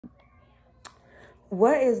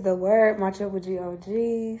What is the word, my Triple G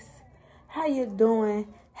OGs? How you doing?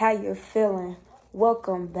 How you feeling?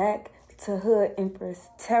 Welcome back to Hood Empress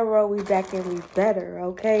Tarot. We back and we better,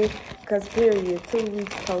 okay? Because period, 2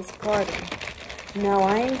 weeks postpartum. Now,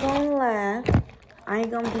 I ain't gonna lie. I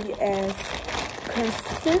ain't gonna be as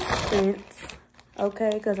consistent,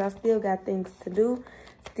 okay? Because I still got things to do.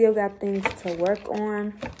 Still got things to work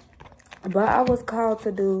on. But I was called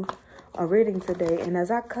to do a reading today, and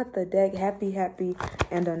as I cut the deck, happy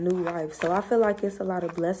and a new life. So I feel like it's a lot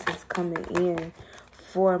of blessings coming in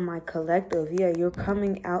for my collective. Yeah, you're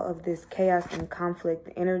coming out of this chaos and conflict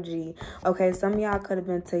energy. Okay, some of y'all could have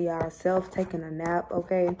been to y'all self taking a nap.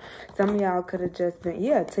 Okay, some of y'all could have just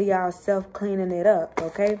been to y'all self cleaning it up.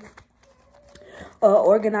 Okay,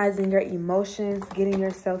 organizing your emotions, getting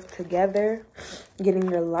yourself together,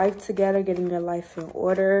 getting your life together, getting your life in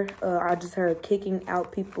order. I just heard kicking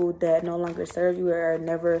out people that no longer serve you or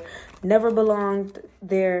never belonged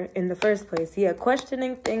there in the first place. Yeah,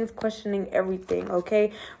 questioning things, questioning everything,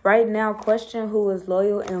 okay? Right now, question who is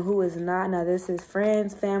loyal and who is not. Now, this is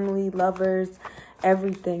friends, family, lovers,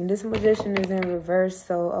 everything. This Magician is in reverse.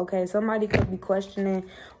 So, okay, somebody could be questioning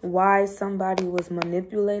why somebody was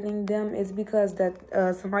manipulating them. It's because that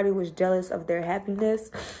somebody was jealous of their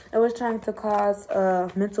happiness. It was trying to cause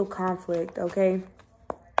mental conflict, okay?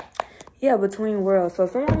 Yeah, between worlds. So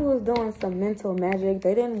somebody was doing some mental magic.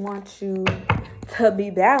 They didn't want you to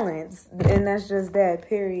be balanced. And that's just that,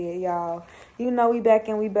 period, y'all. You know we back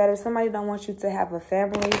and we better. Somebody don't want you to have a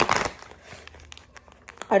family.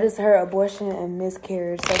 I just heard abortion and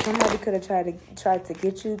miscarriage. So somebody could have tried to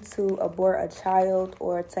get you to abort a child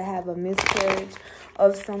or to have a miscarriage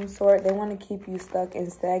of some sort. They want to keep you stuck and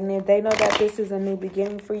stagnant. They know that this is a new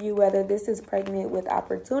beginning for you, whether this is pregnant with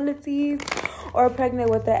opportunities or pregnant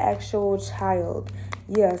with the actual child.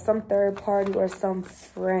 Yeah, some third party or some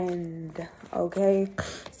friend, okay?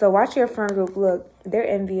 So watch your friend group. Look, they're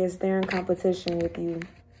envious. They're in competition with you.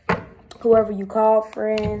 Whoever you call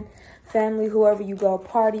friend, family, whoever you go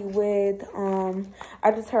party with.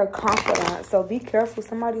 I just heard confidant. So be careful.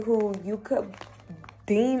 Somebody who you could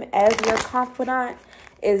deem as your confidant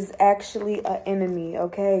is actually an enemy,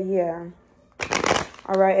 okay? Yeah.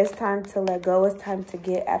 All right, it's time to let go. It's time to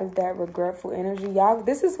get out of that regretful energy. Y'all,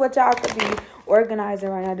 this is what y'all could be organizing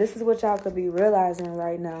right now. This is what y'all could be realizing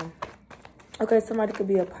right now. Okay, somebody could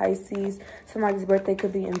be a Pisces. Somebody's birthday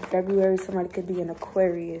could be in February. Somebody could be an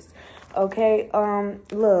Aquarius. Okay,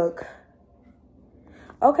 look.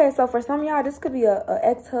 Okay, so for some of y'all, this could be a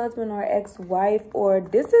ex-husband or ex-wife, or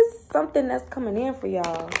this is something that's coming in for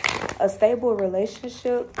y'all. A stable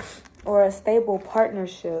relationship or a stable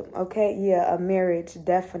partnership, okay? Yeah, a marriage,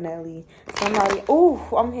 definitely. Somebody, ooh,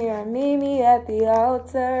 I'm hearing meet me at the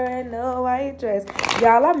altar in a white dress.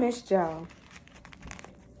 Y'all, I missed y'all.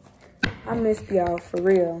 I missed y'all, for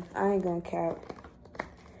real. I ain't gonna cap.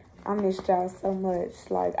 I missed y'all so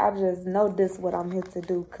much. Like, I just know this what I'm here to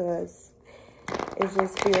do, because it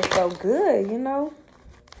just feels so good, you know?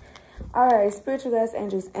 All right, spiritual guides,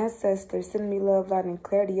 angels, ancestors, sending me love, light, and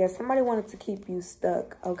clarity. Yes, somebody wanted to keep you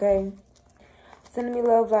stuck, okay? Sending me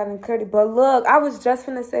love, light, and clarity. But look, I was just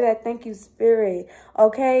finna say that. Thank you, spirit.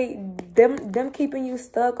 Okay, them keeping you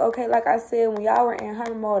stuck. Okay, like I said, when y'all were in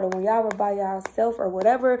hunter mode or when y'all were by yourself or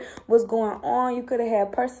whatever was going on, you could have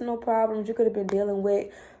had personal problems. You could have been dealing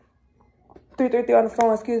with 333 on the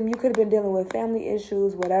phone. Excuse me. You could have been dealing with family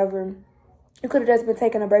issues, whatever. You could have just been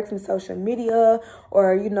taking a break from social media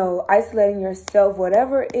or, you know, isolating yourself,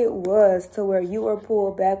 whatever it was, to where you were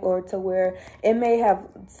pulled back, or to where it may have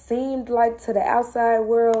seemed like to the outside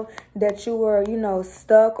world that you were, you know,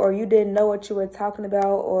 stuck, or you didn't know what you were talking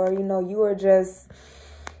about, or, you know, you were just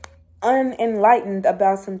unenlightened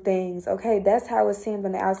about some things. Okay, that's how it seemed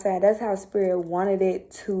on the outside. That's how spirit wanted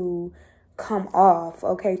it to come off.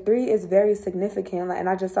 Okay, 3 is very significant. And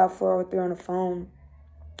I just saw 403 on the phone.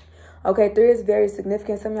 Okay, 3 is very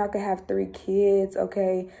significant. Some of y'all could have 3 kids,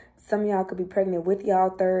 okay? Some of y'all could be pregnant with y'all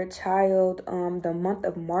 3rd child. The month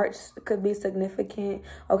of March could be significant.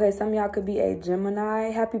 Okay, some of y'all could be a Gemini.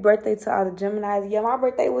 Happy birthday to all the Geminis. Yeah, my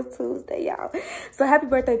birthday was Tuesday, y'all. So happy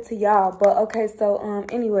birthday to y'all. But, okay, so,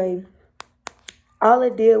 anyway, all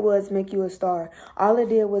it did was make you a star. All it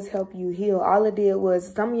did was help you heal. All it did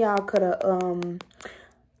was, some of y'all could have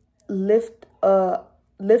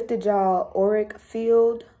lifted y'all auric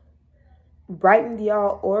field, brightened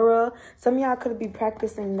y'all aura. Some of y'all could be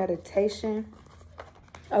practicing meditation.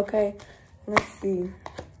 Okay, let's see.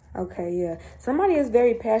 Okay, yeah. Somebody is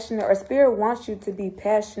very passionate, or spirit wants you to be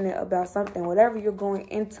passionate about something. Whatever you're going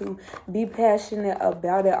into, be passionate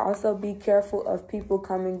about it. Also, be careful of people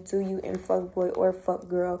coming to you in fuckboy or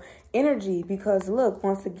fuckgirl energy. Because, look,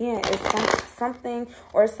 once again, it's something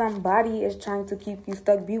or somebody is trying to keep you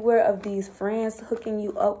stuck. Beware of these friends hooking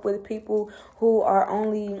you up with people who are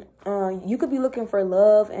only... you could be looking for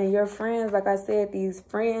love, and your friends, like I said, these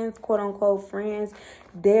friends, quote-unquote friends,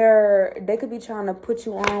 they could be trying to put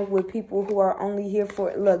you on with people who are only here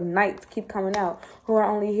for, look, nights keep coming out, who are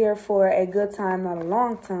only here for a good time, not a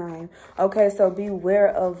long time. Okay, so beware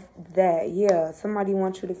of that. Yeah, somebody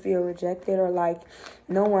wants you to feel rejected, or like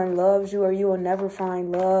no one loves you, or you will never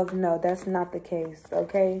find love. No, that's not the case.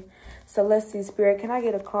 Okay, so let's see, Spirit, can I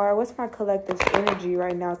get a card? What's my collective energy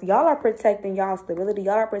right now? So y'all are protecting y'all stability.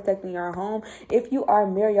 Y'all are protecting your home. If you are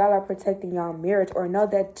married, y'all are protecting y'all marriage, or know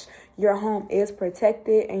that your home is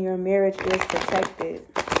protected and your marriage is protected.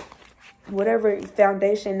 Whatever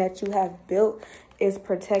foundation that you have built is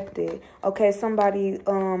protected. Okay, somebody,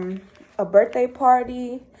 a birthday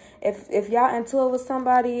party. If y'all into it with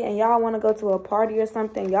somebody and y'all want to go to a party or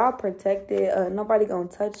something, y'all protected. Nobody gonna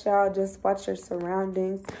touch y'all. Just watch your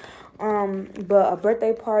surroundings. But a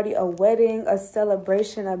birthday party, a wedding, a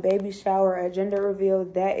celebration, a baby shower, a gender reveal,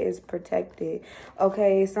 that is protected.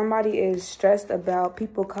 Okay, somebody is stressed about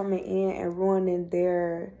people coming in and ruining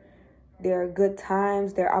their good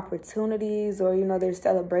times, their opportunities, or, you know, their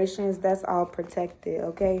celebrations. That's all protected,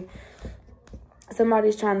 okay?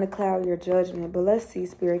 Somebody's trying to cloud your judgment. But let's see,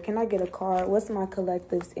 Spirit, can I get a card? What's my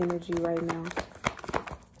collective's energy right now?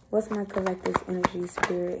 What's my collective's energy,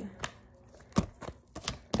 Spirit?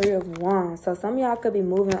 3 of Wands. So some of y'all could be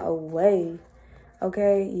moving away.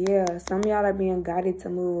 Okay, yeah. Some of y'all are being guided to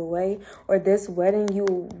move away. Or this wedding,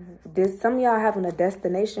 some of y'all having a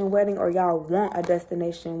destination wedding, or y'all want a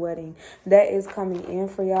destination wedding. That is coming in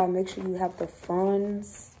for y'all. Make sure you have the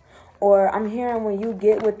funds. Or I'm hearing when you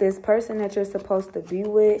get with this person that you're supposed to be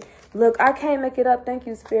with. Look, I can't make it up. Thank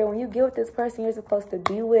you, Spirit. When you get with this person you're supposed to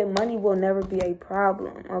be with, money will never be a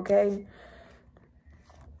problem, okay?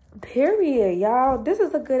 Period, y'all. This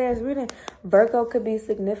is a good ass reading. Virgo could be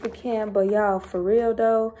significant, but y'all, for real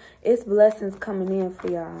though, it's blessings coming in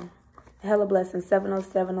for y'all. Hella blessings.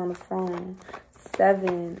 707 on the phone.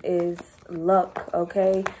 7 is luck,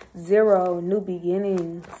 okay? 0, new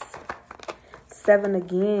beginnings. 7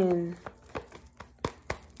 again.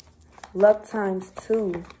 Luck times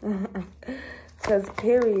 2. Because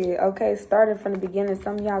period, okay, starting from the beginning,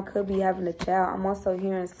 some of y'all could be having a child. I'm also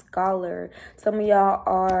hearing scholar. Some of y'all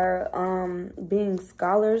are being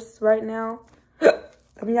scholars right now.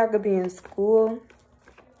 Some of y'all could be in school.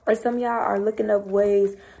 Or some of y'all are looking up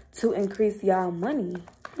ways to increase y'all money.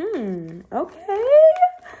 Okay.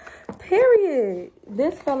 Period.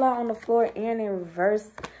 This fell out on the floor and in reverse.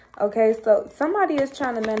 Okay, so somebody is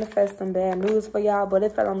trying to manifest some bad news for y'all, but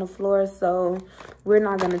it fell on the floor, so we're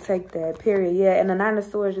not going to take that, period. Yeah, and the 9 of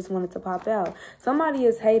Swords just wanted to pop out. Somebody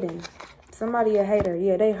is hating. Somebody a hater.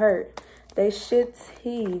 Yeah, they hurt. They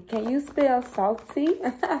shitty. Can you spell salty?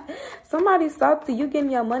 Somebody's salty. You getting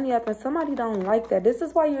your money up and somebody don't like that. This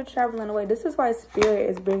is why you're traveling away. This is why Spirit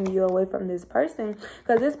is bringing you away from this person.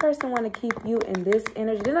 Because this person want to keep you in this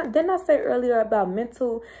energy. Didn't I say earlier about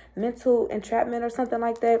mental entrapment or something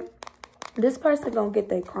like that? This person gonna get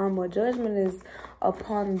their karma. Judgment is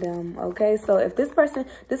upon them, okay? So if this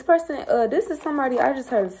is somebody, I just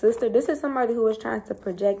heard a sister. This is somebody who is trying to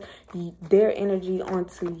project their energy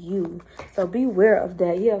onto you. So beware of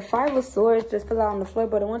that. Yeah, 5 of Swords just fell out on the floor,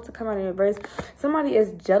 but I want to come out in reverse. Somebody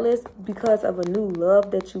is jealous because of a new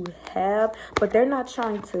love that you have, but they're not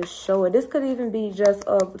trying to show it. This could even be just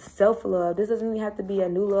of self-love. This doesn't even have to be a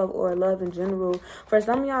new love or love in general. For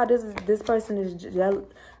some of y'all, this person is jealous.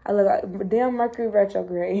 I look like damn Mercury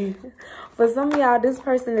retrograde. For some of y'all, this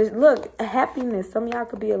person is, look, happiness. Some of y'all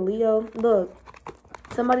could be a Leo. Look,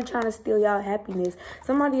 somebody trying to steal y'all happiness.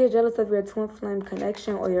 Somebody is jealous of your twin flame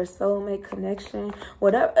connection or your soulmate connection.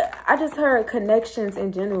 Whatever. I just heard connections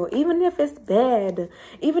in general. Even if it's bad.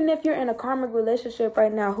 Even if you're in a karmic relationship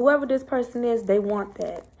right now, whoever this person is, they want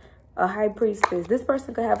that. A high priestess. This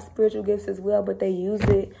person could have spiritual gifts as well, but they use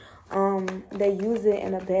it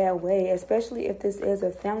in a bad way, especially if this is a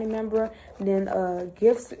family member. Then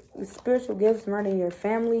spiritual gifts running your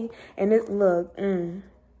family, and it look. Didn't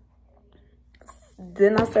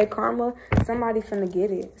I say karma? Somebody finna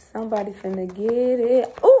get it. Somebody finna get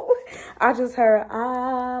it. Ooh, I just heard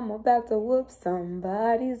I'm about to whoop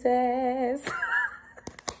somebody's ass.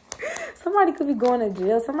 Somebody could be going to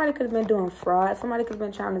jail. Somebody could have been doing fraud. Somebody could have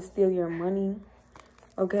been trying to steal your money.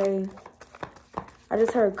 Okay. I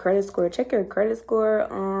just heard credit score. Check your credit score,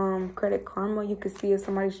 credit karma. You can see if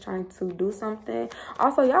somebody's trying to do something.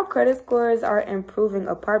 Also, y'all credit scores are improving.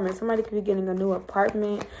 Apartments. Somebody could be getting a new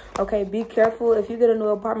apartment. Okay, be careful. If you get a new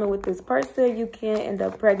apartment with this person, you can end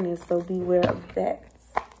up pregnant. So beware of that.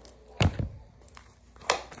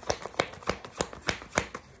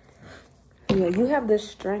 Yeah, you have the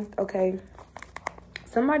strength, okay?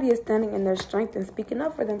 Somebody is standing in their strength and speaking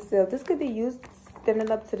up for themselves. This could be you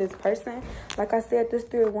standing up to this person. Like I said, this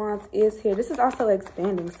Three of Wands is here. This is also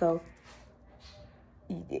expanding, so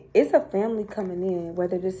it's a family coming in.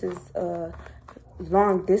 Whether this is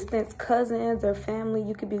long distance cousins or family,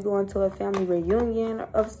 you could be going to a family reunion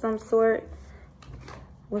of some sort.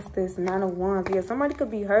 What's this? Nine of Wands. Yeah, somebody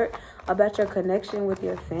could be hurt about your connection with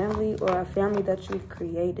your family or a family that you've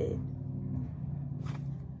created.